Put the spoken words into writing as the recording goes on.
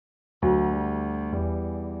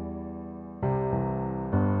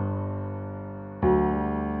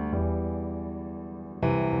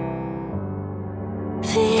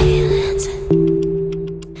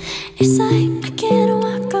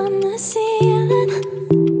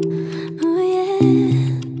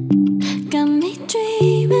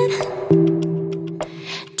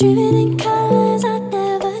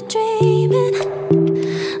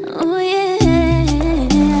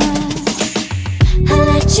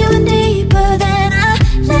you in deeper than I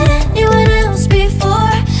let anyone else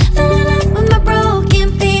before. Fell in love with my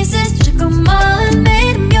broken pieces, took them all and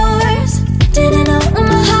made them yours. Didn't know what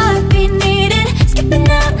my heartbeat needed, skipping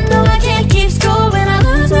out, no I can't keep score. When I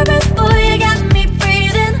lose my breath, boy, you got me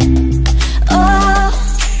breathing. Oh,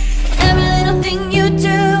 every little thing you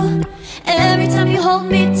do, every time you hold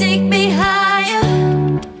me, take me higher,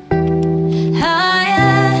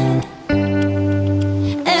 higher.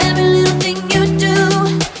 Every little thing you do,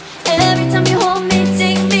 every time you hold me,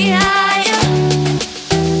 take me higher,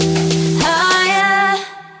 higher.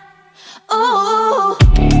 Oh,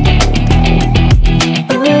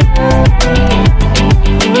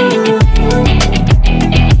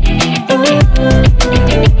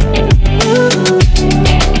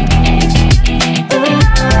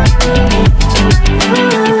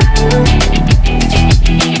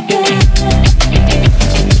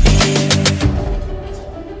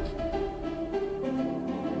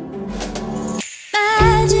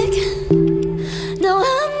 magic. No,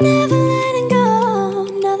 I'm never letting go.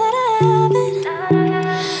 Now that I have it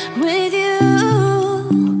with you.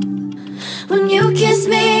 When you kiss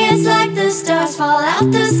me, it's like the stars fall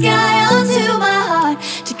out the sky onto my heart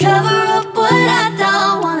to cover up what I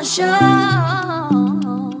don't wanna show.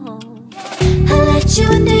 I let you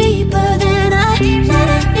in deeper than I let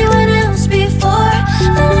anyone else before.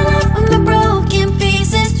 Fell in love with my broken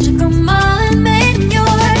pieces, took them all and made them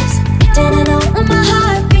yours. Didn't know what my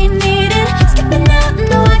heartbeat needed, skipping out,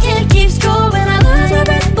 no I can't keep score. When I lose my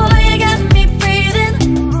breath, boy, you got me breathing.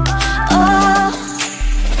 Oh,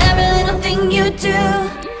 every little thing you do,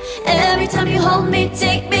 every time you hold me, take